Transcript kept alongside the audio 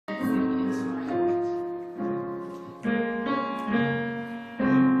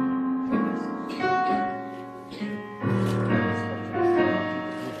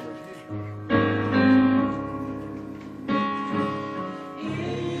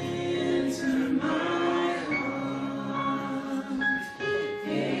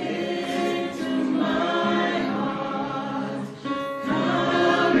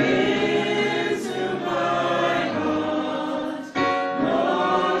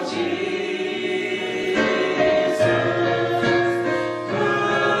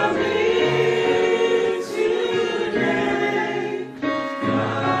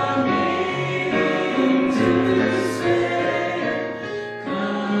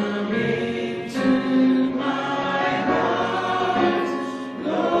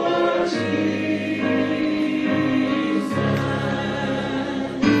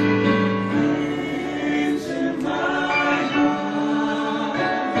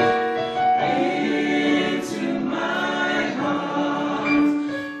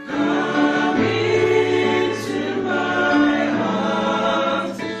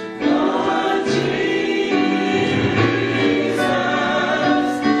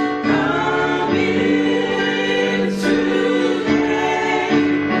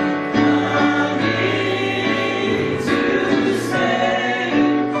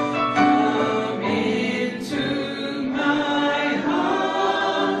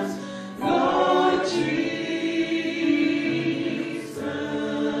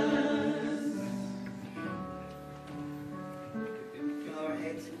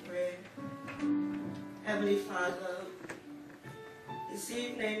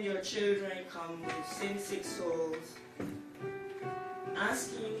evening your children come with sin-sick souls,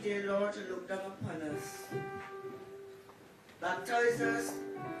 asking dear Lord to look down upon us, baptize us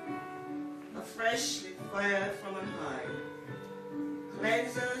afresh with fire from on high,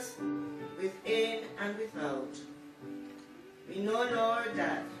 cleanse us within and without. We know, Lord,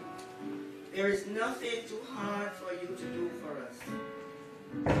 that there is nothing too hard for you to do for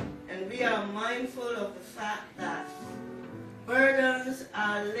us. And we are mindful of the fact that burdens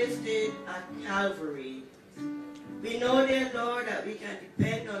are lifted at Calvary. We know, dear Lord, that we can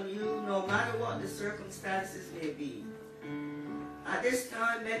depend on you no matter what the circumstances may be. At this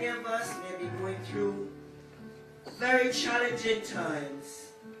time, many of us may be going through very challenging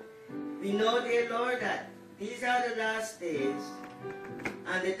times. We know, dear Lord, that these are the last days,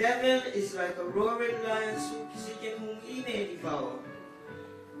 and the devil is like a roaring lion seeking whom he may devour.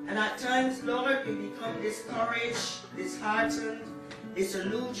 And at times, Lord, we become discouraged, disheartened,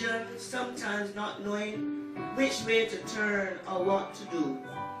 disillusioned, sometimes not knowing which way to turn or what to do.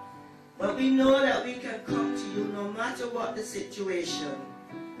 But we know that we can come to you no matter what the situation.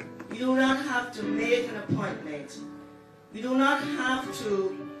 We do not have to make an appointment. We do not have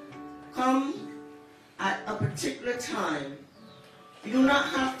to come at a particular time. We do not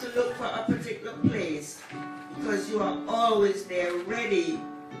have to look for a particular place, because you are always there ready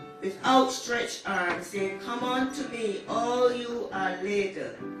with outstretched arms saying, come unto me, all you are laden,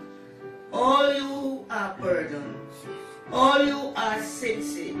 all you who are burdened, all you are sick,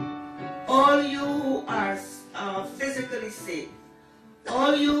 all you who are physically sick,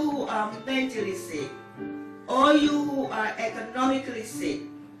 all you who are mentally sick, all you who are economically sick,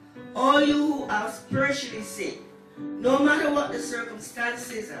 all you who are spiritually sick. No matter what the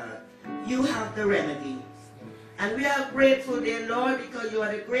circumstances are, you have the remedy. And we are grateful, dear Lord, because you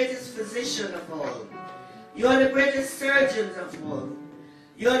are the greatest physician of all. You are the greatest surgeon of all.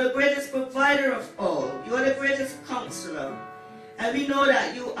 You are the greatest provider of all. You are the greatest counselor. And we know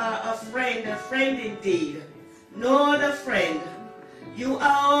that you are a friend indeed. No other friend. You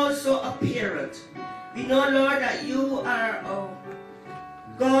are also a parent. We know, Lord, that you are a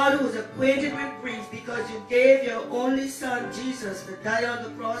God who is acquainted with grief, because you gave your only Son, Jesus, to die on the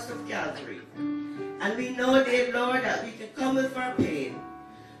cross of Calvary. And we know, dear Lord, that we can come with our pain.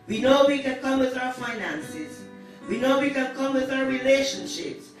 We know we can come with our finances. We know we can come with our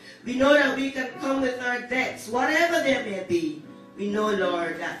relationships. We know that we can come with our debts, whatever there may be. We know,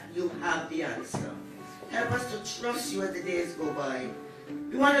 Lord, that you have the answer. Help us to trust you as the days go by.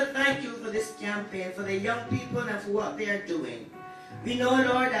 We want to thank you for this campaign, for the young people and for what they are doing. We know,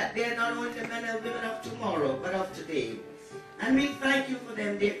 Lord, that they are not only the men and women of tomorrow, but of today. And we thank you for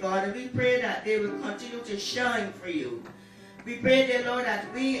them, dear God, and we pray that they will continue to shine for you. We pray, dear Lord,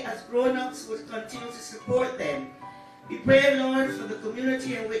 that we as grown-ups will continue to support them. We pray, Lord, for the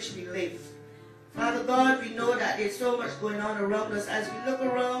community in which we live. Father God, we know that there's so much going on around us. As we look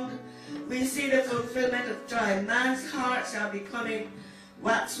around, we see the fulfillment of time. Man's hearts are becoming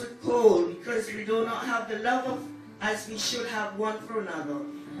waxed with cold because we do not have the love of as we should have one for another.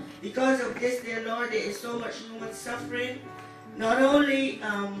 Because of this, dear Lord, there is so much human suffering, not only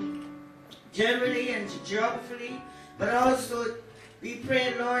generally and geographically, but also we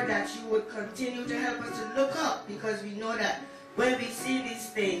pray, Lord, that you would continue to help us to look up, because we know that when we see these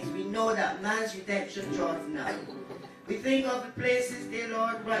things, we know that man's redemption draweth nigh. We think of the places, dear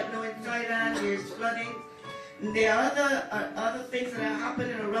Lord, right now in Thailand, there's flooding, and there are other things that are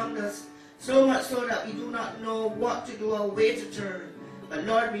happening around us, so much so that we do not know what to do or where to turn. But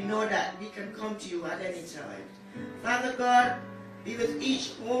Lord, we know that we can come to you at any time. Father God, be with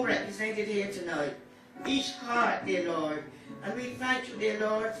each home represented here tonight, each heart, dear Lord. And we thank you, dear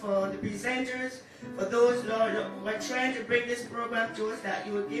Lord, for the presenters, for those, Lord, who are trying to bring this program to us, that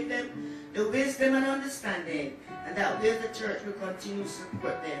you will give them the wisdom and understanding, and that we as the church will continue to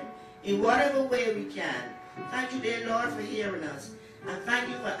support them in whatever way we can. Thank you, dear Lord, for hearing us. And thank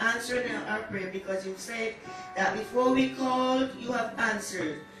you for answering our prayer, because you've said that before we called, you have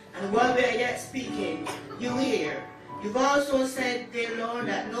answered. And while we are yet speaking, you hear. You've also said, dear Lord,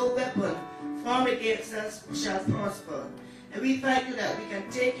 that no weapon formed against us shall prosper. And we thank you that we can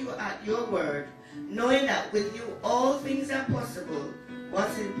take you at your word, knowing that with you all things are possible,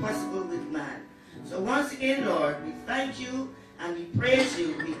 what's impossible with man. So once again, Lord, we thank you and we praise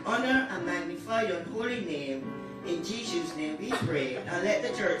you. We honor and magnify your holy name. In Jesus' name we pray. And let the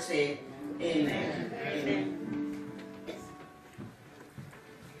church say, amen. Amen.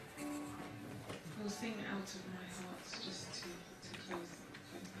 We'll sing Out of My Heart just to close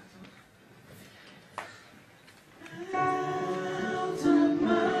that off. Out of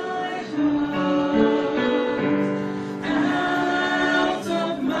my heart, out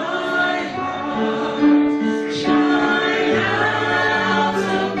of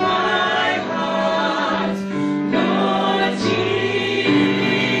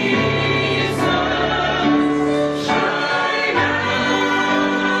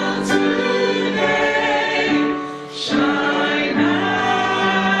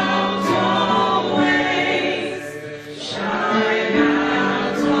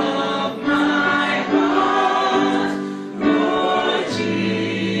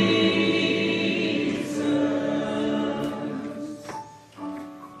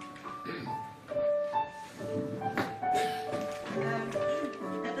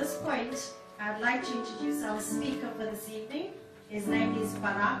is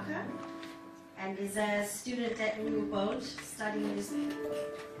Baraka, and is a student at New Boat, studying his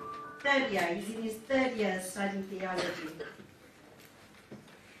third year. He's in his third year studying theology.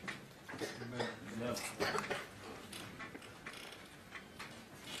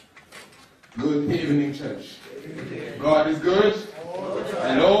 Good evening, church. God is good,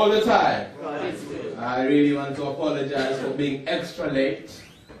 and all the time. I really want to apologize for being extra late.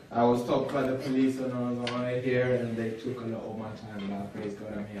 I was stopped by the police when I was on my way here, and they took a lot of my time. Now, praise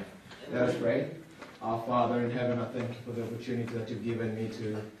God, I'm here. Let us pray. Our Father in heaven, I thank you for the opportunity that you've given me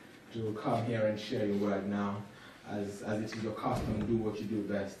to come here and share your word now. As it is your custom, do what you do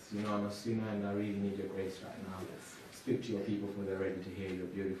best. You know, I'm a sinner, and I really need your grace right now. Speak to your people, for they're ready to hear your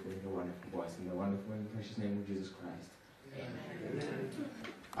beautiful and your wonderful voice. In the wonderful and precious name of Jesus Christ. Amen.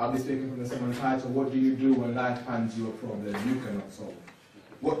 I'll be speaking from the sermon title, What do you do when life hands you a problem you cannot solve?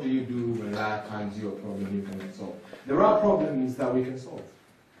 What do you do when life hands you a problem you cannot solve? There are problems that we can solve.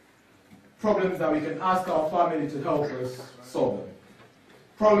 Problems that we can ask our family to help us solve them.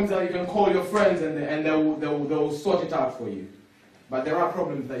 Problems that you can call your friends and they will sort it out for you. But there are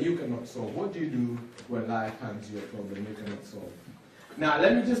problems that you cannot solve. What do you do when life hands you a problem you cannot solve? Now,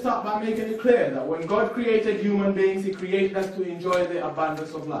 let me just start by making it clear that when God created human beings, He created us to enjoy the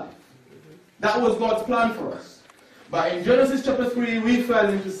abundance of life. That was God's plan for us. But in Genesis chapter 3, we fell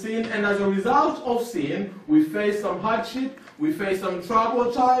into sin, and as a result of sin, we faced some hardship, we faced some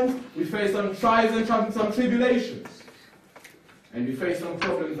troubled times, we faced some trials and some tribulations. And we face some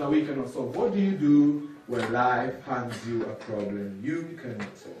problems that we cannot solve. What do you do when life hands you a problem you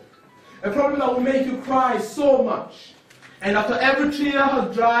cannot solve? A problem that will make you cry so much. And after every tear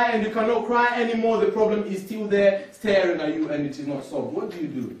has dried and you cannot cry anymore, the problem is still there staring at you and it is not solved. What do you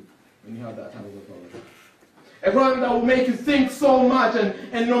do when you have that type of a problem? A problem that will make you think so much,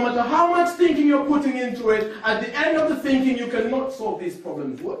 and no matter how much thinking you're putting into it, at the end of the thinking you cannot solve these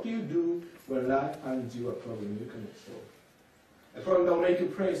problems. What do you do when life hands you a problem you cannot solve? A problem that will make you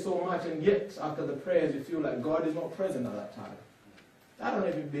pray so much, and yet after the prayers you feel like God is not present at that time. I don't know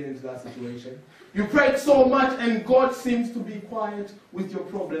if you've been into that situation. You prayed so much and God seems to be quiet with your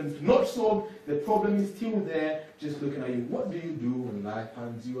problems not solved. The problem is still there, just looking at you. What do you do when life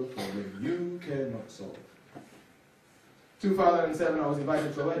hands you a problem you cannot solve? 2007, I was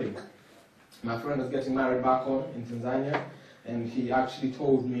invited to a wedding. My friend was getting married back home in Tanzania, and he actually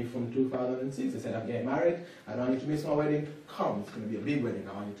told me from 2006, he said, I'm getting married, I don't want you to miss my wedding, come, it's going to be a big wedding,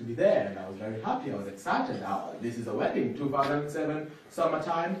 I want you to be there. And I was very happy, I was excited, this is a wedding, 2007,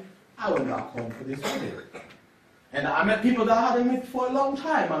 summertime, I went back home for this wedding. And I met people that I hadn't met for a long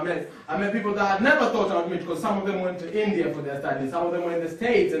time. I met people that I never thought I would meet, because some of them went to India for their studies, some of them were in the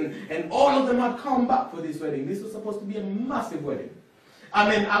States, and all of them had come back for this wedding. This was supposed to be a massive wedding.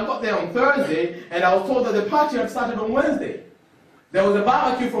 I got there on Thursday, and I was told that the party had started on Wednesday. There was a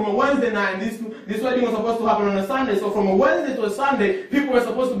barbecue from a Wednesday night, and this wedding was supposed to happen on a Sunday. So from a Wednesday to a Sunday, people were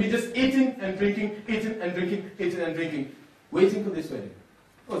supposed to be just eating and drinking, eating and drinking, eating and drinking, waiting for this wedding.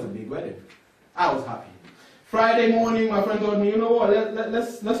 It was a big wedding. I was happy. Friday morning, my friend told me, you know what,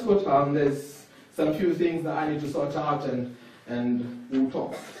 let's go town. There's some few things that I need to sort out, and we'll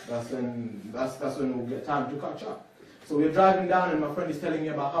talk. That's when we'll get time to catch up. So we're driving down, and my friend is telling me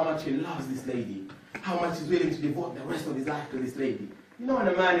about how much he loves this lady, how much he's willing to devote the rest of his life to this lady. You know, when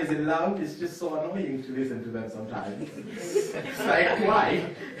a man is in love, it's just so annoying to listen to them sometimes. It's like,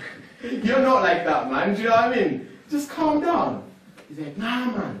 why? You're not like that, man. Do you know what I mean? Just calm down. He's like, nah,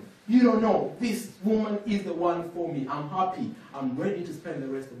 man. You don't know. This woman is the one for me. I'm happy. I'm ready to spend the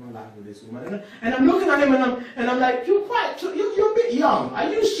rest of my life with this woman. And I'm looking at him, and I'm like, you're a bit young. Are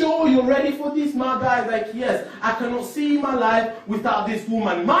you sure you're ready for this? My guy's like, yes. I cannot see my life without this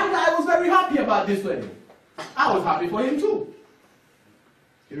woman. My guy was very happy about this wedding. I was happy for him too.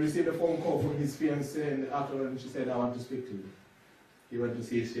 He received a phone call from his fiancée, and afterwards she said, I want to speak to you. He went to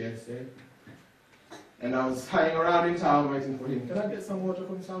see his fiancée. And I was hanging around in town waiting for him. Can I get some water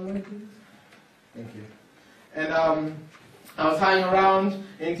from someone, please? Thank you. And I was hanging around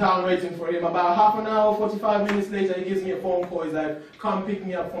in town waiting for him. About half an hour, 45 minutes later, he gives me a phone call. He's like, come pick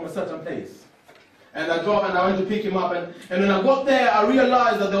me up from a certain place. And I drove and I went to pick him up. And when I got there, I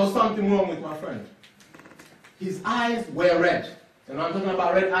realized that there was something wrong with my friend. His eyes were red. And when I'm talking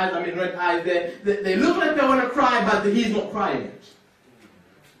about red eyes, I mean red eyes. They look like they want to cry, but he's not crying yet.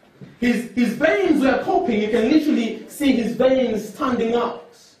 His veins were popping. You can literally see his veins standing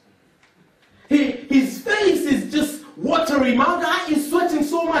out. His face is just watery. My guy is sweating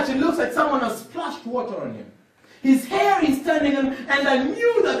so much it looks like someone has splashed water on him. His hair is standing, and I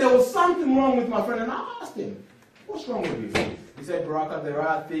knew that there was something wrong with my friend. And I asked him, what's wrong with you? He said, Baraka, there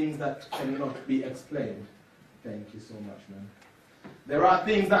are things that cannot be explained. Thank you so much, man. There are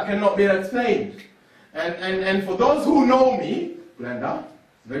things that cannot be explained. And for those who know me, Glenda,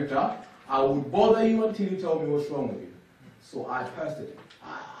 Victor, I would bother you until you tell me what's wrong with you. So I pestered him.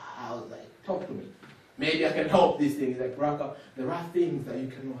 I was like, talk to me. Maybe I can help these things. Like, Baraka, there are things that you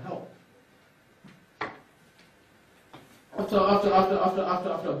cannot help.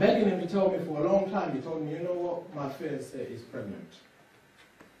 After begging him to tell me for a long time, he told me, you know what, my fiancée is pregnant.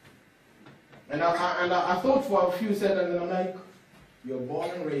 And I thought for a few seconds, and I'm like, you're born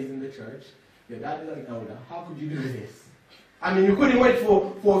and raised in the church, your dad is an elder, how could you do this? I mean, you couldn't wait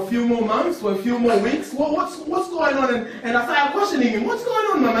for a few more months, for a few more weeks? What's going on? And I started questioning him, what's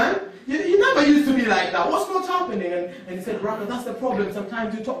going on, my man? You never used to be like that. What's happening? And he said, Baraka, that's the problem.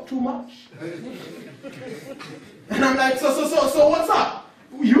 Sometimes you talk too much. And I'm like, so what's up?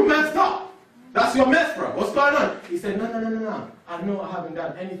 You messed up. That's your mess, bro. What's going on? He said, no. I know I haven't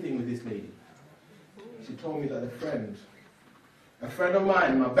done anything with this lady. She told me that a friend of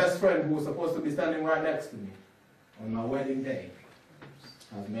mine, my best friend who was supposed to be standing right next to me on my wedding day,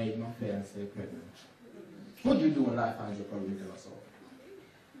 has made my fiancée pregnant. What do you do when life finds your problem you cannot solve?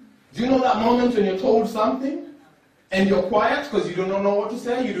 Do you know that moment when you're told something and you're quiet because you do not know what to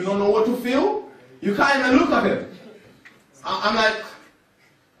say, you do not know what to feel? You can't even look at him. I'm like,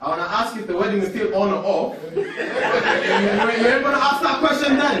 I want to ask if the wedding is still on or off. You ain't going to ask that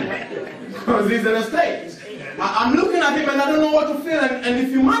question then, because he's in a state. I'm looking at him and I don't know what to feel, and if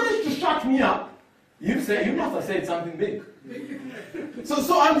you manage to shut me up, you say, you must have said something big.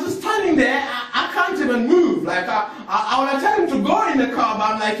 So I'm just standing there, I can't even move. Like, I want to tell him to go in the car,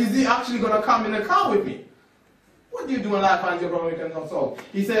 but I'm like, is he actually going to come in the car with me? What do you do when life finds your problem you cannot solve?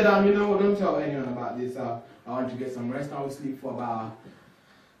 He said, you know, don't tell anyone about this. I want to get some rest. I will sleep for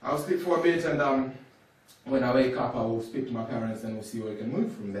a bit, and when I wake up, I will speak to my parents and we'll see where we can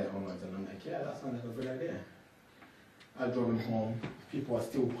move from there onwards. And I'm like, yeah, that sounds like a good idea. I drove him home. People are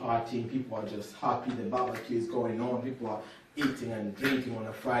still partying. People are just happy. The barbecue is going on. People are eating and drinking on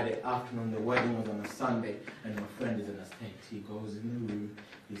a Friday afternoon. The wedding was on a Sunday, and my friend is in a state. He goes in the room,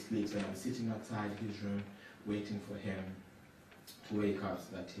 he sleeps, and I'm sitting outside his room waiting for him to wake up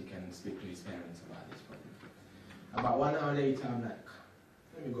so that he can speak to his parents about this problem. About 1 hour later, I'm like,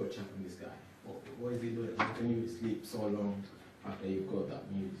 let me go check on this guy. What is he doing? How can you sleep so long after you got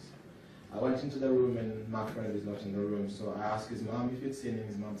that news? I went into the room and my friend is not in the room, so I asked his mom if he'd seen him.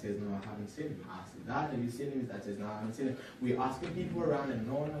 His mom says, no, I haven't seen him. I asked, Dad, have you seen him? His dad says, no, I haven't seen him. We're asking people around and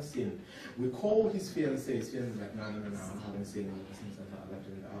no one has seen him. We called his fiancée. His fiancée is like, no, I haven't seen him since I left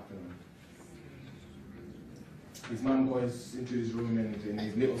in the afternoon. His mom goes into his room and in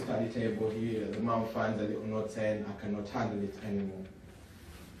his little study table here, the mom finds a little note saying, I cannot handle it anymore.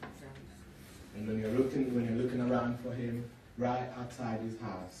 And when you're looking around for him, right outside his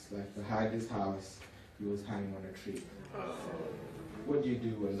house, like behind his house, he was hanging on a tree. What do you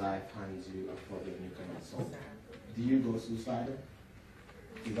do when life hands you a problem you cannot solve? Do you go suicidal?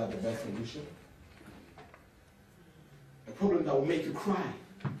 Is that the best solution? A problem that will make you cry,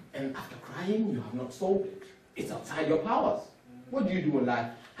 and after crying, you have not solved it. It's outside your powers. What do you do when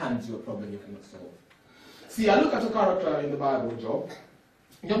life hands you a problem you cannot solve? See, I look at a character in the Bible, Job.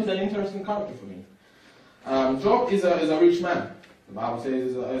 Job is an interesting character for me. Job is a rich man. The Bible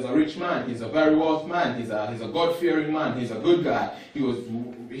says he's a rich man. He's a very wealthy man. He's a God-fearing man. He's a good guy.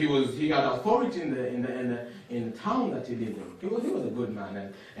 He had authority in the town that he lived in. He was a good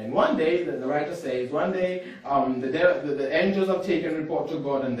man. And one day, the writer says, one day the angels have taken report to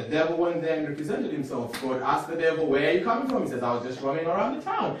God, and the devil went there and represented himself. God asked the devil, where are you coming from? He says, I was just roaming around the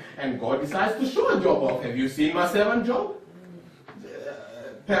town. And God decides to show Job off. Have you seen my servant Job?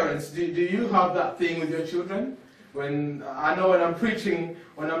 Parents, do you have that thing with your children? When I'm preaching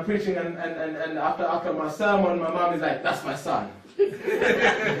and after my sermon, my mom is like, that's my son.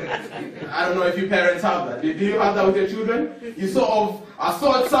 I don't know if you parents have that. Do you have that with your children? You sort of are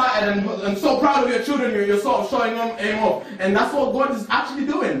so excited and so proud of your children, you're sort of showing them off. And that's what God is actually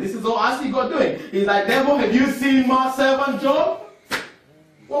doing. This is all I see God doing. He's like, devil, have you seen my servant Job?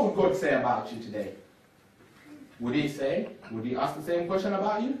 What would God say about you today? Would he ask the same question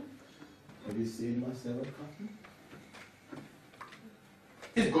about you? Have you seen my servant Catherine?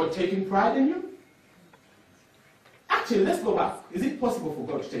 Is God taking pride in you? Actually, let's go back. Is it possible for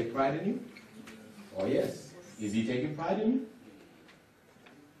God to take pride in you? Oh yes. Is he taking pride in you?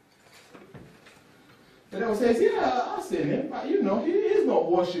 The devil says, yeah, I've seen him, but you know, he's not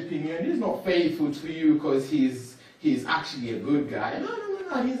worshipping you and he's not faithful to you because he's actually a good guy. No.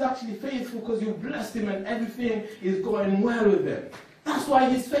 He's actually faithful because you blessed him and everything is going well with him. That's why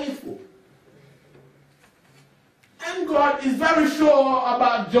he's faithful. And God is very sure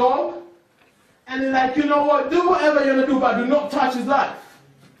about Job. And he's like, you know what, do whatever you're going to do, but do not touch his life.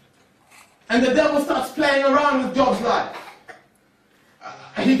 And the devil starts playing around with Job's life.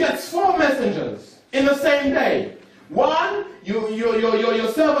 He gets 4 messengers in the same day. One, your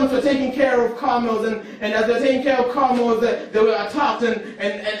servants were taking care of camels, and as they're taking care of camels, they were attacked,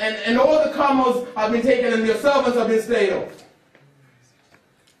 and all the camels have been taken, and your servants have been slayed off.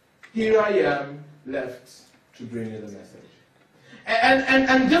 Here I am, left to bring you the message.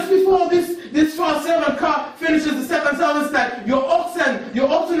 And just before this first servant finishes, the second servant said, your oxen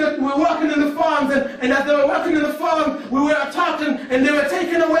were working in the farms, and as they were working in the farm, we were attacked, and they were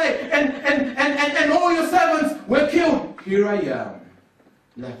taken away, and all your servants were killed. Here I am,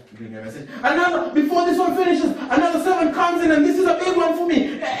 left to bring a message. Another, before this one finishes, another servant comes in, and this is a big one for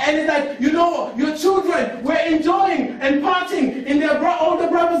me, and it's like, you know, your children were enjoying and partying in their older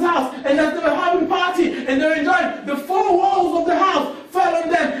brother's house, and as they were having party, and they were enjoying, the 4 walls of the house fell on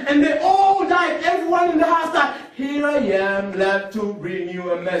them, and they all died. Everyone in the house died. Here I am, left to bring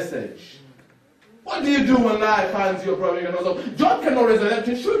you a message. What do you do when life hands you a problem? Job cannot resurrect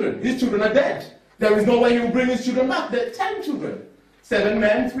his children. His children are dead. There is no way he will bring his children back. There are 10 children. 7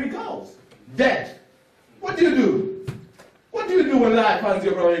 men, 3 girls. Dead. What do you do? What do you do when life hands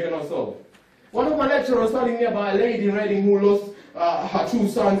you a problem you cannot solve? One of my lecturers was telling me about a lady in Reading who lost her 2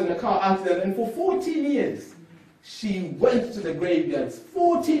 sons in a car accident, and for 14 years, she went to the graveyards.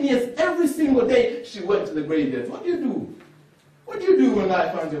 14 years, every single day, she went to the graveyards. What do you do? What do you do when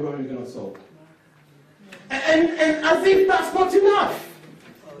life finds you a problem you cannot solve? And as if that's not enough,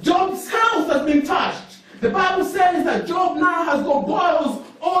 Job's house has been touched. The Bible says that Job now has got boils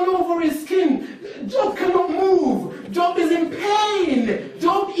all over his skin. Job cannot move. Job is in pain.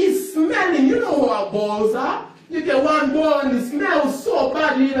 Job is smelling. You know what boils are. You get one boil and it smells so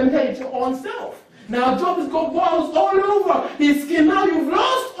bad you even hate your own self. Now Job has got boils all over his skin. Now you've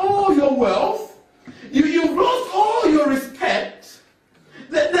lost all your wealth. You've lost all your respect.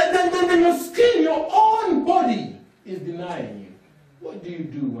 Then your skin, your own body is denying you. What do you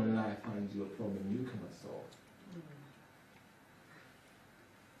do when life finds you a problem you cannot solve?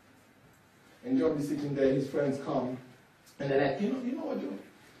 And Job is sitting there, his friends come, and they're like, you know what, Job?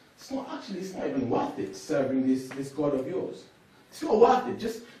 It's not even worth it serving this God of yours. It's not worth it.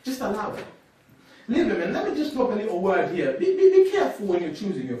 Just allow it. Leave him, and let me just drop a little word here. Be careful when you're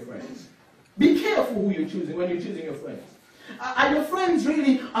choosing your friends. Be careful who you're choosing when you're choosing your friends. Are your friends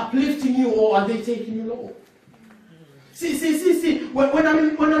really uplifting you, or are they taking you low? See. When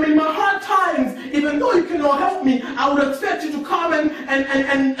I'm in my hard times, even though you cannot help me, I would expect you to come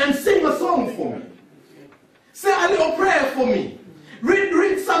and sing a song for me. Say a little prayer for me.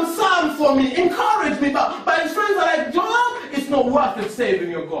 Read some psalm for me. Encourage me. But his friends are like, Job, it's not worth it saving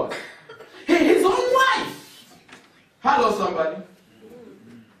your God. His own wife. Hello, somebody.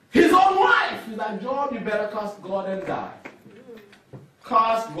 His own wife. He's like, Job, you better curse God and die.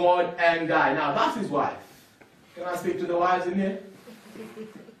 Curse God and die. Now, that's his wife. Can I speak to the wives in here?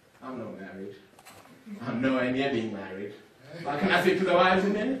 I'm not married. I'm nowhere near being married. But can I speak to the wives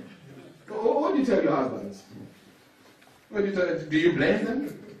in here? What do you tell your husbands? What do you tell them? Do you blame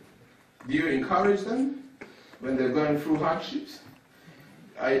them? Do you encourage them when they're going through hardships?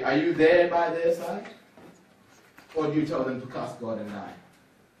 Are you there by their side? Or do you tell them to curse God and die?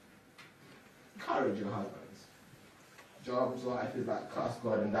 Encourage your husbands. Job's wife is like, curse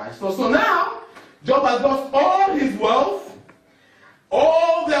God and die. So now, Job has lost all his wealth,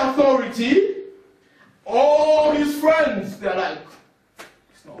 all the authority, all his friends. They're like,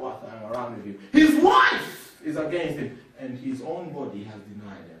 it's not worth hanging around with you. His wife is against him, and his own body has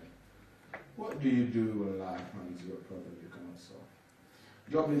denied him. What do you do when life hands you a problem you cannot solve?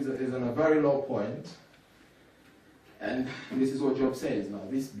 Job is on a very low point, and this is what Job says. Now,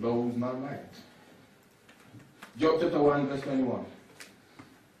 this blows my mind. Job chapter 1, verse 21.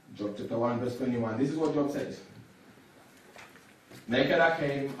 Job chapter 1, verse 21. This is what Job says. Naked I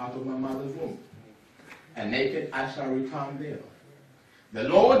came out of my mother's womb, and naked I shall return there. The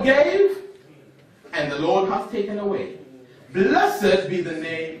Lord gave, and the Lord hath taken away. Blessed be the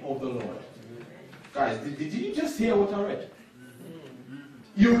name of the Lord. Guys, did you just hear what I read?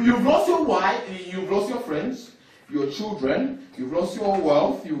 You've lost your wife, you've lost your friends, your children, you've lost your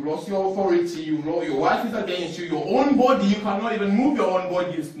wealth, you've lost your authority, your wife is against you, your own body, you cannot even move your own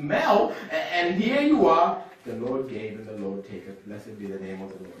body, you smell, and here you are, the Lord gave and the Lord taketh. Blessed be the name of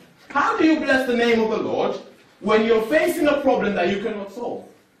the Lord. How do you bless the name of the Lord when you're facing a problem that you cannot solve?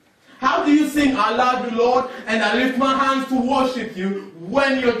 How do you sing, I love you, Lord, and I lift my hands to worship you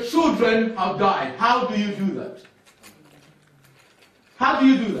when your children have died? How do you do that? How do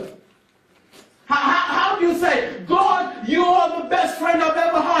you do that? How do you say, God, you are the best friend I've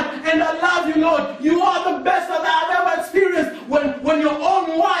ever had, and I love you, Lord. You are the best that I've ever experienced when your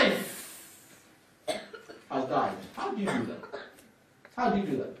own wife has died? How do you do that? How do you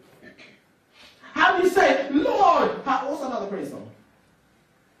do that? How do you say, Lord, what's another praise song?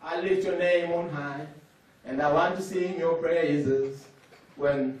 I lift your name on high, and I want to sing your praises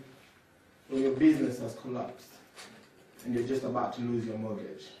when your business has collapsed and you're just about to lose your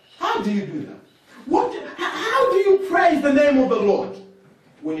mortgage. How do you do that? How do you praise the name of the Lord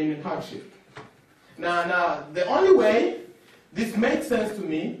when you're in hardship? Now, the only way this makes sense to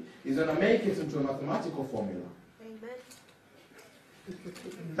me is when I make it into a mathematical formula.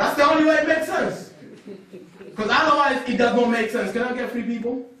 That's the only way it makes sense. Because otherwise, it does not make sense. Can I get 3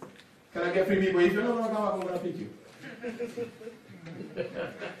 people? Can I get 3 people? If you're not going to come up, I'm going to pick you.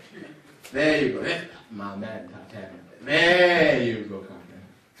 There you go. My man, there you go, Captain.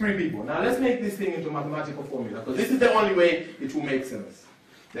 3 people. Now, let's make this thing into a mathematical formula. Because this is the only way it will make sense.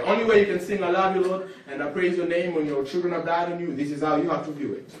 The only way you can sing, I love you, Lord, and I praise your name when your children have died on you. This is how you have to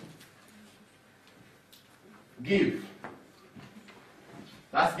view it. Give.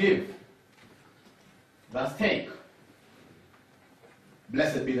 That's give. That's take.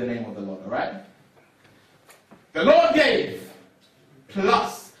 Blessed be the name of the Lord, alright? The Lord gave,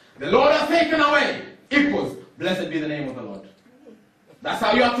 plus the Lord has taken away, equals blessed be the name of the Lord. That's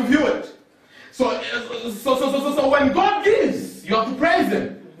how you have to view it. So when God gives, you have to praise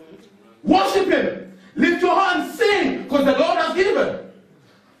Him. Worship Him. Lift your hands, sing, because the Lord has given.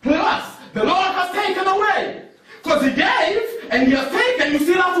 Plus, the Lord has taken away. Because He gave, and He has taken, you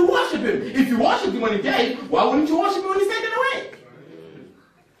still have to worship Him. If you worship Him when He gave, why wouldn't you worship Him when He's taken away?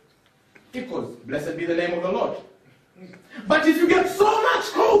 Because, blessed be the name of the Lord. But if you get so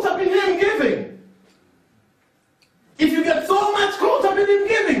much caught up in Him giving, if you get so much caught up in Him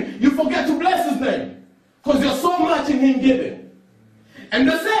giving, you forget to bless His name. Because you're so much in Him giving. And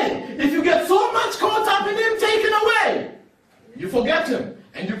the same, if you get so much caught up in Him taken away, you forget Him.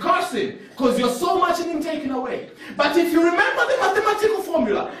 And you curse Him because you're so much in Him taken away. But if you remember the mathematical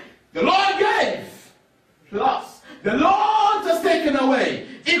formula, the Lord gave plus the Lord has taken away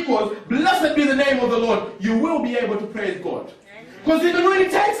equals blessed be the name of the Lord. You will be able to praise God. Because even when He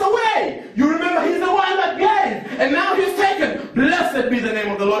takes away, you remember He's the one that gave. And now He's taken. Blessed be the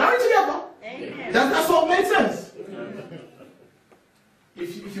name of the Lord. Are we together? That's what makes sense.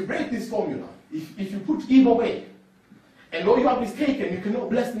 If you break this formula, if you put give away, and all you have is taken, you cannot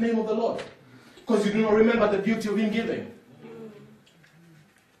bless the name of the Lord. Because you do not remember the beauty of Him giving.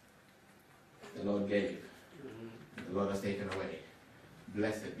 The Lord gave. The Lord has taken away.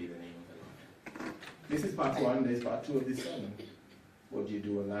 Blessed be the name of the Lord. This is part 1. There's part 2 of this sermon. What do you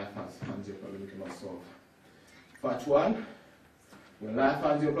do when life hands you a problem you cannot solve? Part 1. When life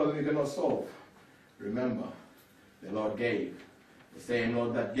hands you a problem you cannot solve, remember, the Lord gave. The same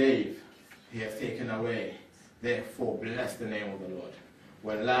Lord that gave, He has taken away. Therefore, bless the name of the Lord.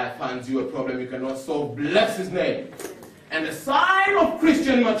 When life hands you a problem you cannot solve, bless His name. And a sign of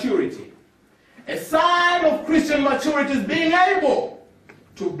Christian maturity, is being able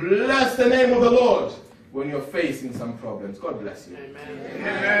to bless the name of the Lord when you're facing some problems. God bless you. Amen.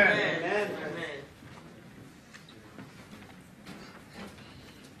 Amen. Amen.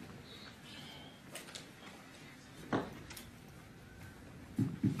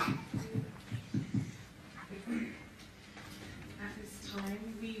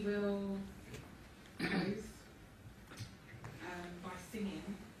 We will close by singing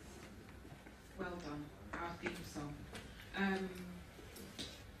Well Done, our theme song.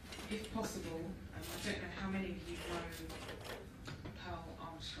 If possible, I don't know how many of you know Pearl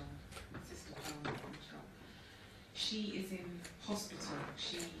Armstrong, my sister Pearl Armstrong. She is in hospital.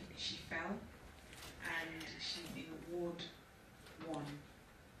 She fell and she's in Ward 1.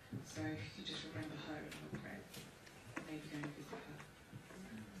 So if you just remember her in your prayers, maybe go and visit her.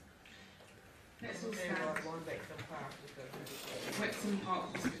 Let's all stand. Wexham Park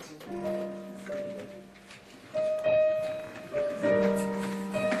Hospital.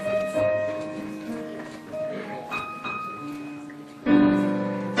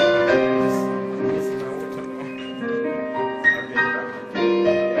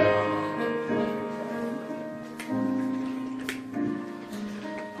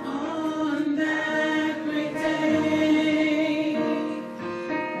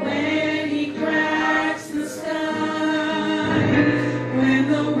 When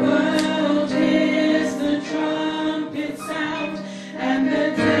the world is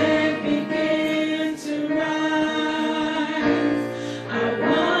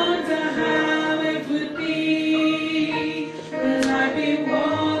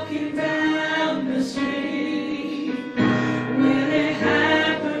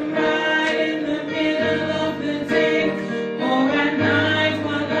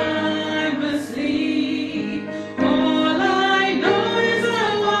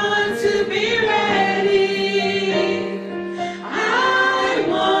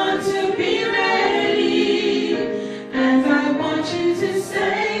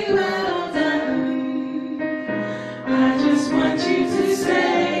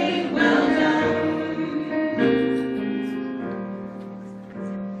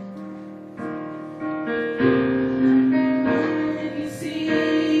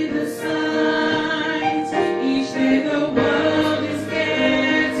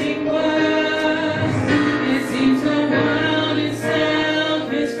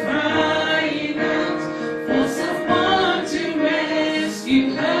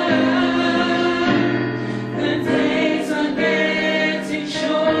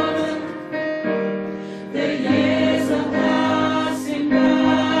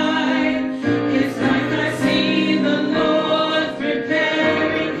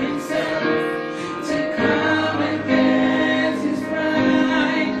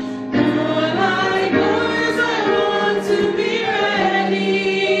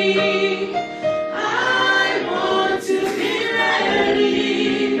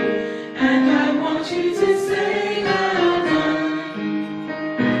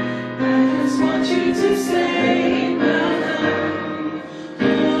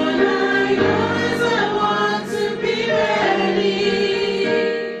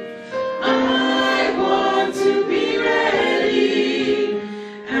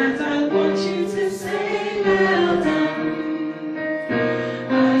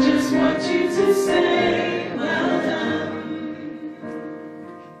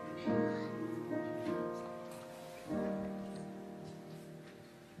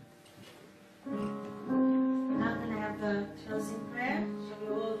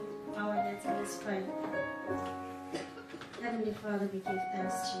Father, we give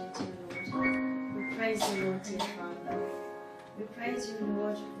thanks to you, dear Lord. We praise you, Lord, dear Father. We praise you,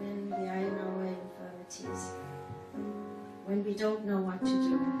 Lord, when we are in our infirmities, when we don't know what to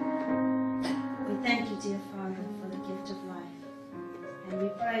do. We thank you, dear Father, for the gift of life. And we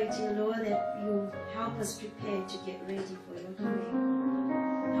pray, dear Lord, that you help us prepare to get ready for your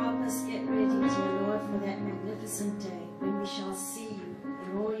coming. Help us get ready, dear Lord, for that magnificent day when we shall see you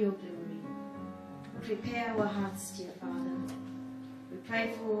in all your glory. Prepare our hearts, dear Father. We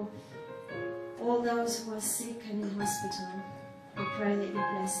pray for all those who are sick and in hospital. We pray that you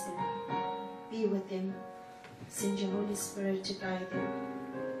bless them, be with them, send your Holy Spirit to guide them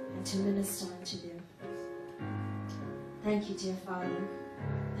and to minister unto them. Thank you, dear Father.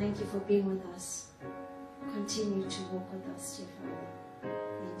 Thank you for being with us. Continue to walk with us, dear Father.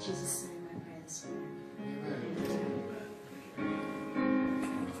 In Jesus' name I pray this prayer. Amen.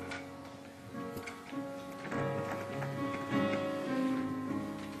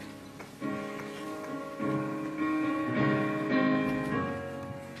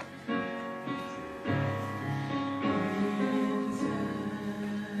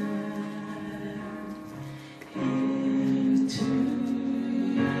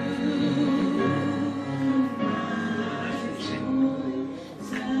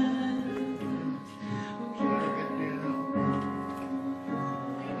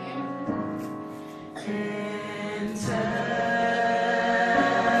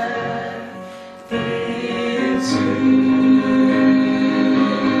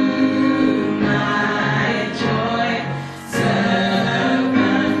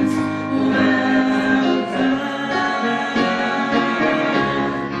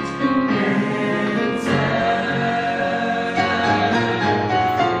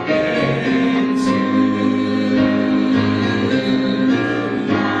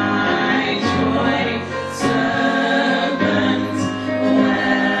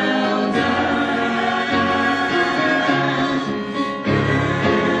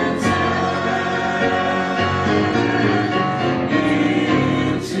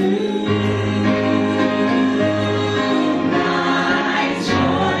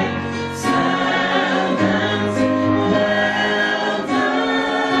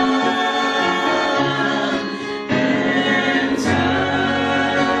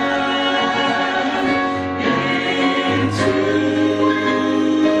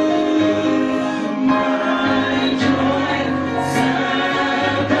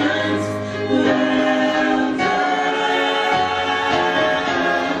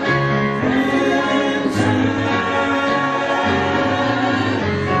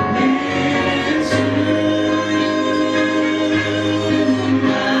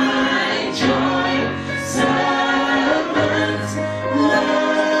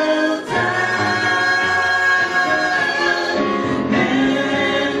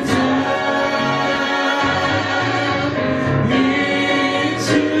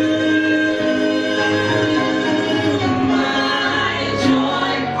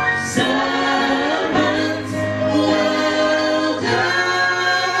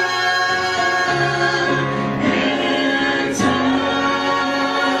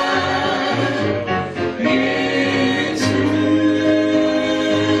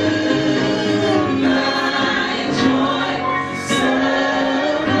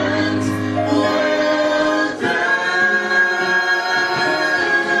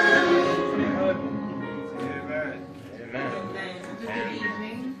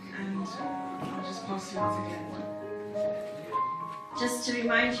 Just to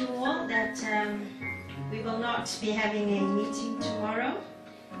remind you all that we will not be having a meeting tomorrow,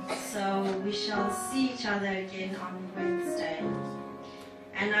 so we shall see each other again on Wednesday.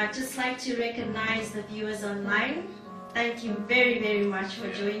 And I'd just like to recognize the viewers online. Thank you very, very much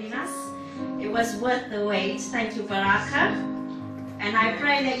for joining us. It was worth the wait. Thank you, Baraka. And I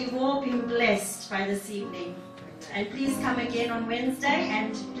pray that you've all been blessed by this evening. And please come again on Wednesday,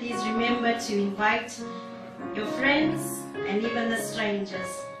 and please remember to invite your friends and even the strangers.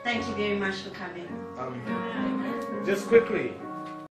 Thank you very much for coming. Just quickly,